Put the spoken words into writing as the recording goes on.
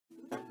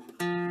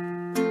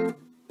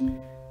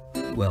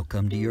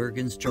Welcome to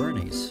Jurgen's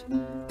Journeys.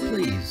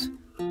 Please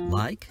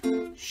like,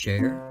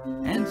 share,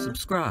 and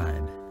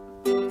subscribe.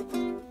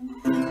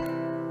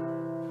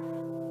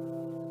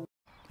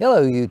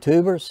 Hello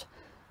YouTubers.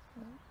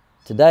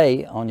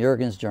 Today on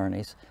Jurgen's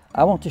Journeys,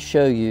 I want to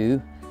show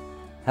you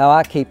how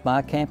I keep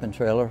my camping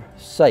trailer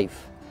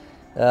safe.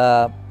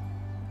 Of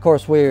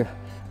course, we're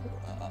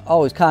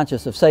always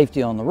conscious of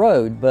safety on the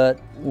road, but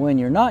when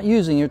you're not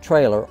using your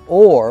trailer,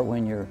 or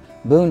when you're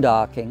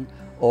boondocking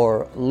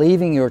or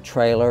leaving your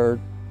trailer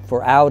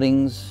for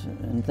outings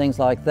and things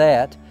like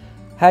that,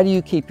 how do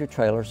you keep your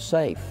trailer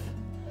safe?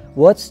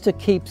 What's to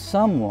keep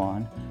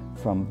someone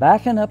from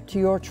backing up to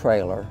your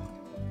trailer,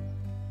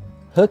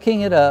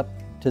 hooking it up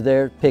to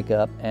their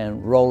pickup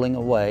and rolling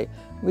away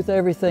with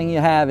everything you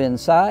have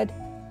inside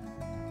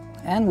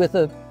and with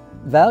a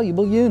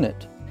valuable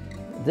unit?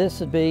 This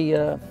would be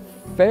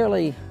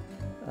fairly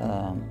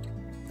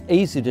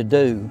easy to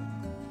do,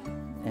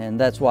 and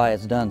that's why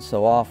it's done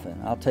so often.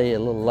 I'll tell you a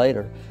little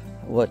later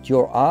what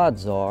your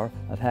odds are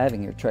of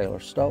having your trailer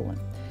stolen.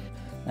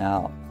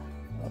 Now,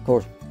 of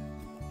course,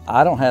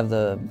 I don't have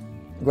the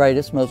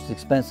greatest, most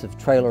expensive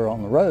trailer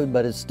on the road,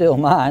 but it's still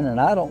mine and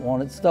I don't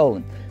want it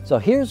stolen. So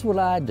here's what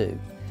I do.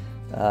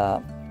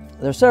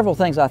 There's several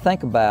things I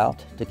think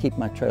about to keep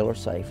my trailer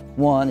safe.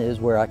 One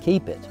is where I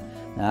keep it.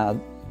 Now,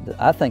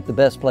 I think the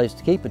best place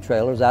to keep a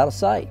trailer is out of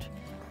sight.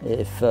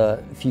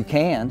 If you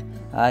can,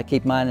 I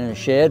keep mine in a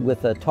shed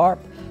with a tarp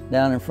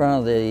down in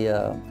front of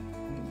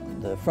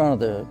the front of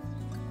the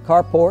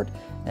carport,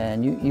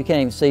 and you can't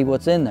even see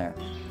what's in there.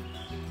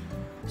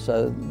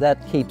 So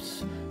that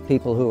keeps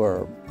people who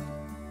are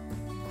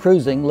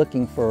cruising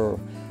looking for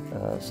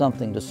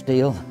something to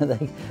steal,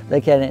 they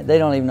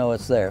don't even know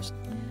it's there.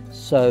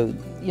 So,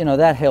 you know,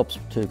 that helps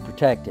to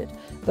protect it.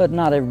 But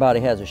not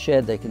everybody has a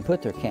shed they can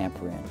put their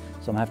camper in.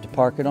 Some have to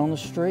park it on the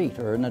street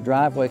or in a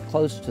driveway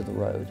close to the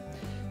road.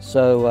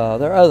 So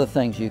there are other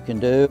things you can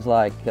do,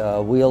 like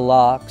wheel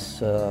locks,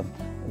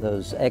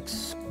 those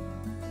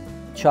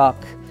X-Chock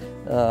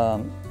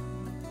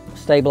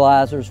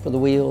stabilizers for the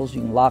wheels.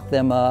 You can lock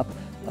them up.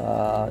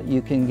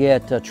 You can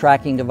get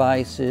tracking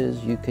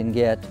devices. You can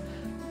get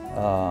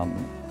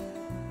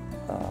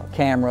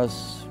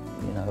cameras,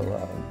 you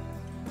know,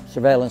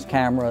 surveillance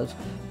cameras.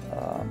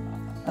 I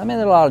mean,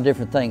 there are a lot of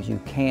different things you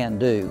can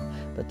do,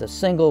 but the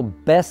single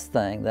best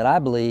thing that I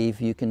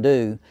believe you can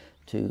do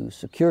to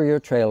secure your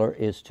trailer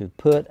is to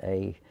put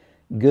a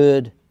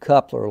good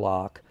coupler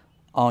lock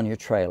on your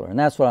trailer, and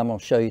that's what I'm going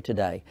to show you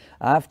today.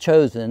 I've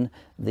chosen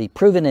the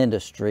Proven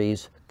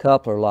Industries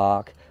coupler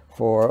lock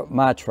for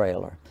my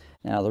trailer.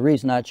 Now, the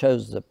reason I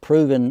chose the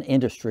Proven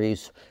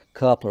Industries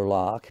coupler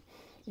lock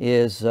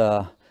is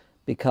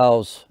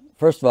because,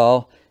 first of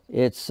all,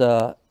 it's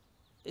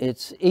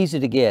easy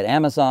to get.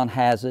 Amazon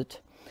has it,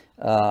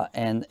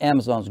 and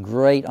Amazon's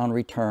great on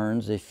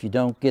returns. If you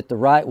don't get the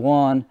right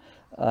one,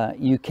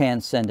 you can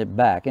send it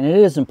back. And it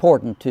is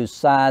important to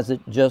size it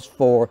just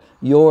for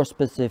your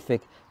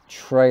specific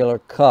trailer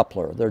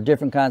coupler. There are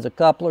different kinds of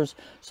couplers,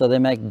 so they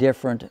make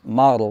different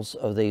models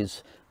of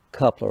these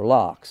coupler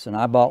locks. And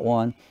I bought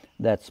one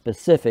that's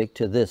specific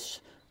to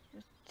this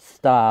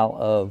style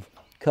of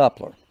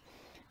coupler.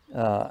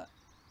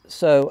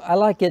 So I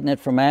like getting it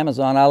from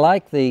Amazon. I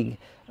like the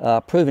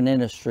Proven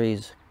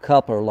Industries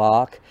coupler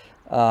lock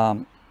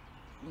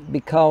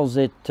because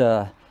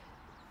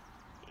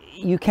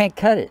you can't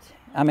cut it.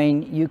 I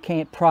mean, you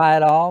can't pry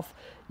it off,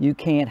 you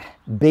can't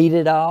beat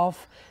it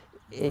off,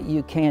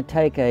 you can't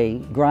take a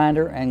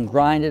grinder and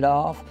grind it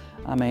off.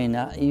 I mean,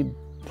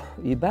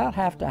 you about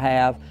have to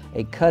have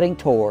a cutting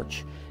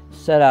torch,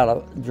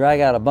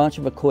 drag out a bunch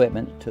of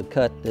equipment to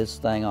cut this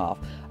thing off.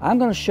 I'm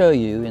going to show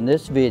you in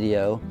this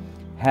video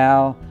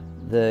how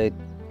the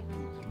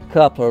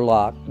coupler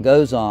lock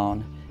goes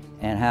on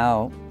and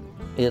how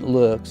it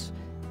looks,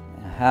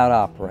 how it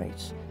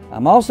operates.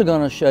 I'm also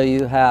going to show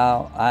you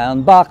how I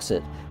unbox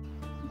it.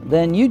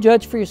 Then you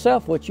judge for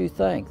yourself what you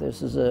think.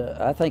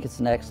 I think it's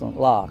an excellent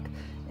lock,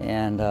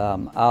 and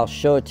I'll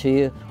show it to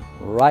you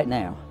right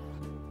now.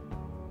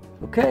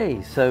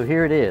 Okay, so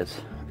here it is.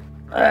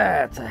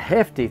 It's a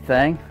hefty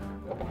thing,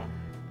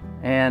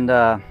 and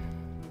the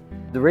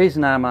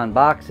reason I'm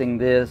unboxing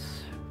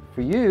this for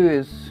you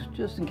is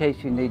just in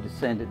case you need to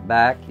send it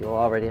back. You'll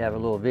already have a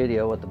little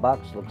video what the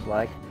box looks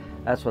like.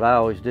 That's what I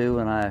always do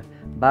when I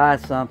buy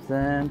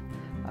something.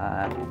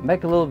 I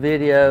make a little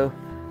video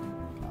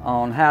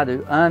on how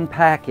to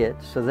unpack it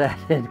so that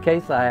in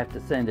case I have to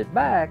send it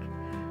back,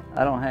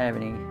 I don't have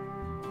any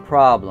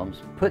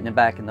problems putting it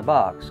back in the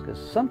box, because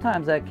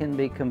sometimes that can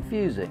be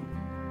confusing.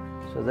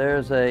 So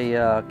there's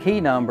a key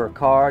number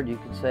card. You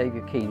can save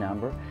your key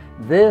number.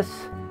 This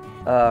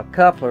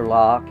coupler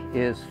lock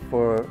is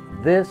for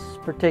this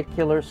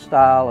particular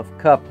style of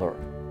coupler,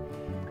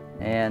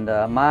 and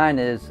mine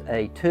is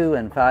a 2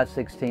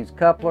 5/16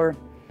 coupler,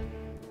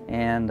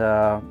 and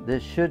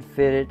this should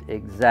fit it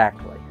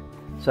exactly.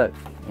 So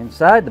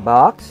inside the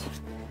box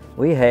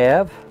we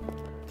have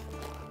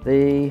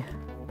the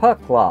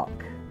puck lock,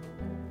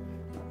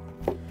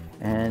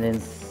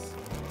 and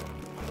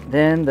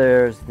then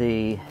there's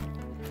the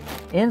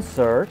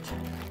insert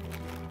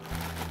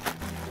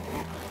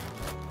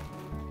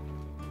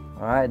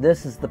All right,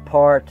 this is the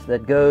part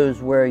that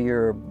goes where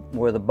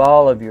the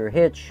ball of your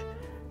hitch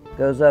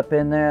goes up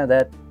in there.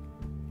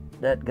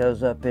 That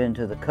goes up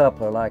into the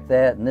coupler like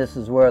that, and this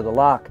is where the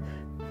lock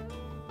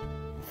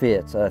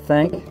fits, I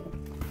think.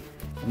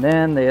 And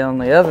then the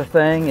only other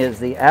thing is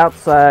the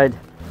outside.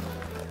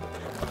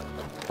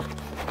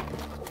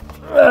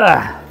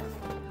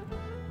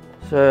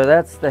 So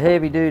that's the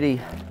heavy-duty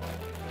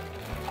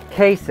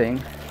casing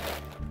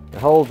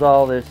that holds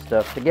all this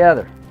stuff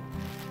together.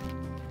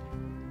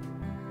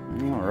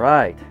 All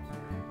right,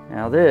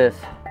 now this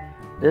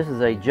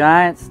is a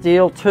giant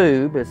steel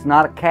tube. It's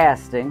not a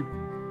casting.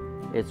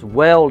 It's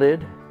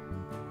welded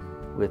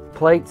with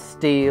plate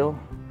steel.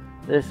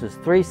 This is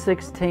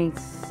 3/16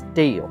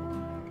 steel.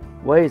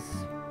 Weighs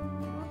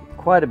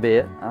quite a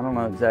bit. I don't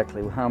know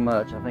exactly how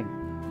much. I think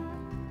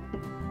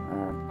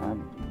I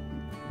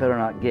better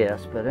not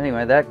guess. But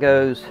anyway, that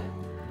goes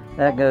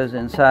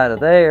inside of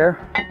there.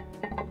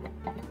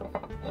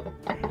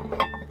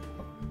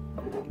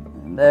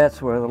 And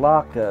that's where the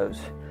lock goes.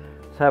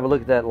 Let's have a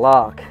look at that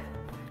lock.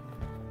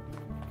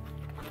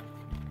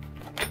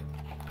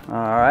 All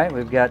right,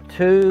 we've got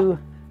two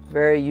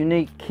very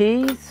unique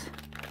keys,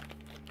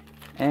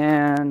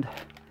 and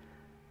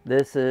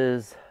this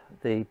is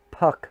the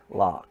puck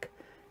lock.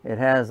 It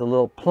has a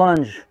little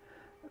plunge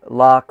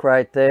lock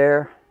right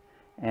there,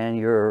 and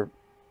your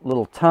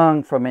little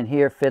tongue from in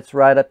here fits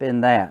right up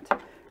in that.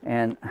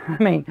 And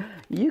I mean,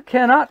 you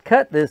cannot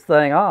cut this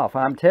thing off,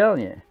 I'm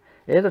telling you.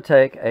 It'll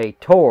take a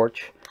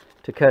torch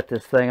to cut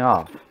this thing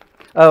off.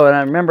 Oh, and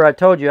I remember I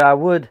told you I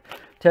would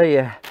tell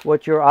you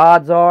what your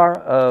odds are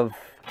of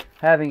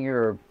having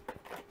your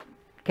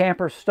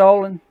camper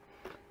stolen.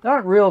 There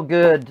aren't real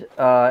good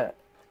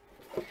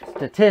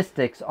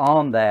statistics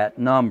on that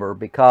number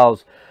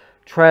because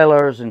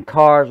trailers and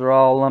cars are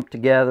all lumped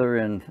together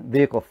in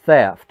vehicle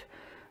theft.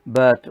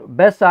 But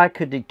best I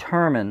could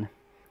determine,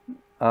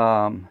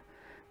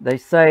 they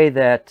say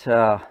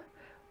that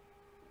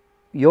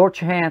your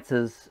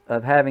chances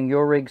of having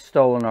your rig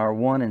stolen are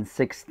 1 in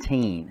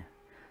 16.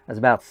 That's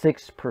about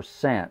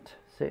 6%.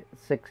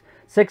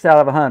 6 out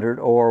of 100,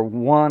 or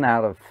 1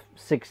 out of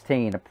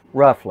 16,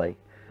 roughly.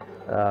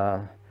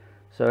 So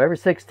every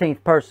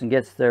 16th person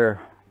gets their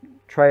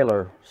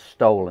trailer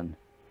stolen.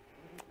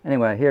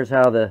 Anyway, here's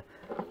how the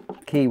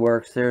key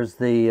works. There's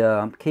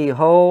the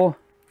keyhole.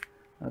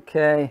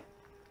 Okay,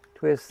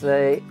 twist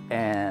A,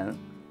 and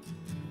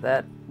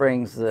that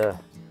brings the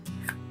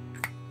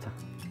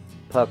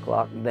puck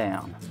lock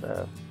down.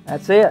 So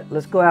that's it.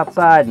 Let's go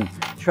outside and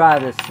try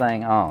this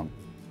thing on.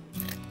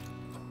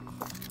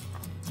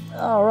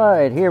 All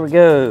right, here we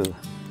go.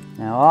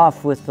 Now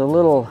off with the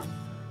little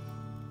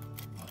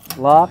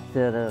lock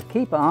that'll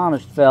keep an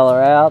honest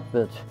fella out,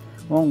 but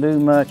won't do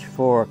much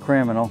for a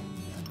criminal.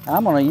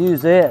 I'm going to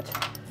use it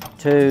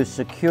to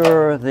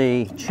secure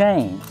the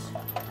chains,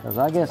 because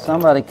I guess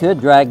somebody could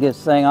drag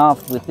this thing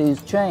off with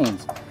these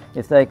chains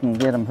if they can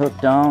get them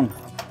hooked on.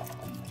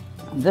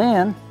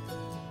 Then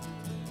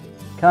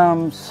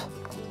comes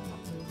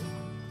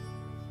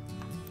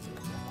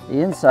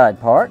the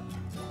inside part.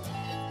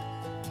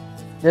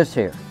 This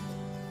here.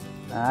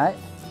 All right.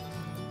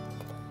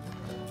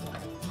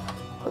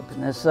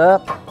 Open this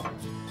up.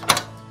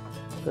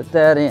 Put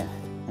that in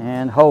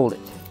and hold it.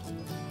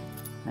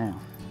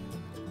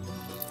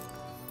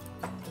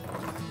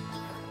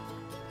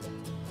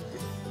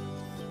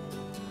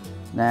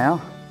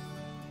 Now,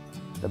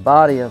 the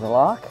body of the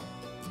lock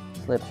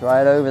slips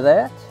right over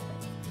that.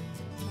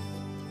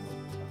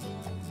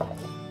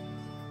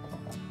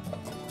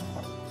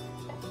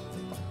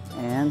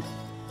 And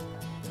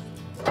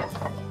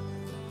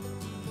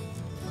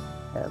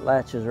that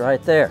latches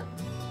right there.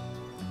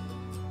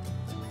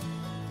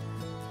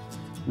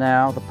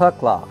 Now the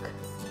puck lock.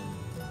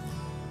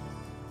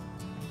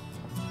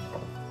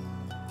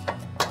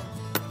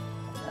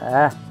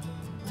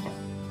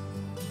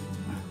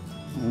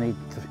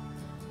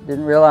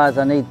 Didn't realize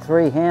I need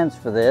 3 hands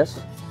for this.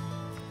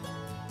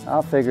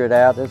 I'll figure it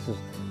out. This is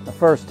the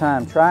first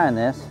time trying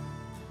this.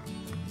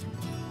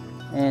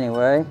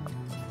 Anyway,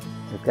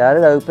 we've got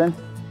it open.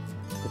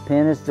 The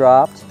pin is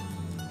dropped.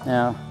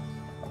 Now,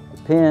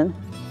 the pin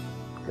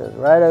goes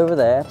right over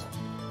that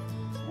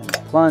and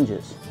it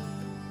plunges.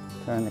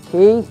 Turn the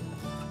key,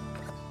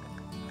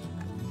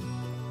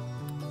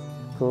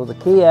 pull the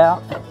key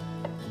out,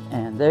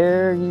 and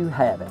there you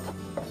have it.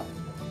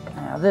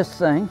 Now this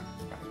thing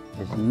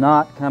is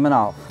not coming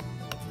off.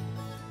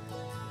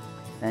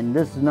 And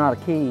this is not a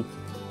key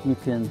you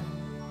can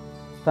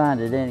find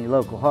at any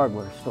local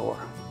hardware store.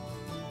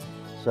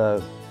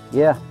 So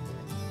yeah,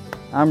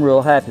 I'm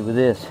real happy with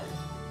this.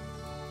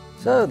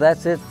 So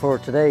that's it for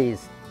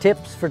today's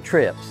Tips for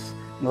Trips.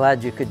 I'm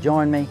glad you could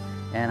join me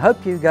and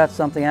hope you got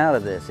something out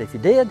of this. If you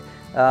did,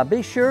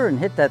 be sure and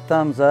hit that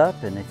thumbs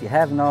up, and if you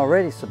haven't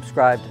already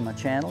subscribed to my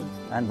channel,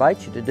 I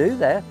invite you to do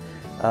that.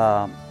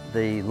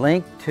 The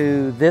link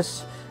to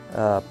this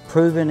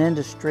Proven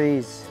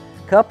Industries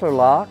coupler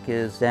lock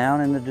is down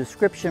in the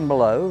description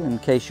below in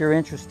case you're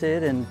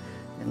interested in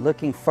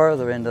looking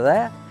further into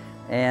that.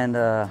 And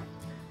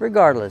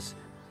regardless,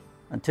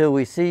 Until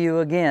we see you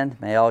again,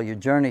 may all your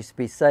journeys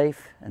be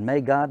safe and may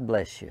God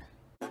bless you.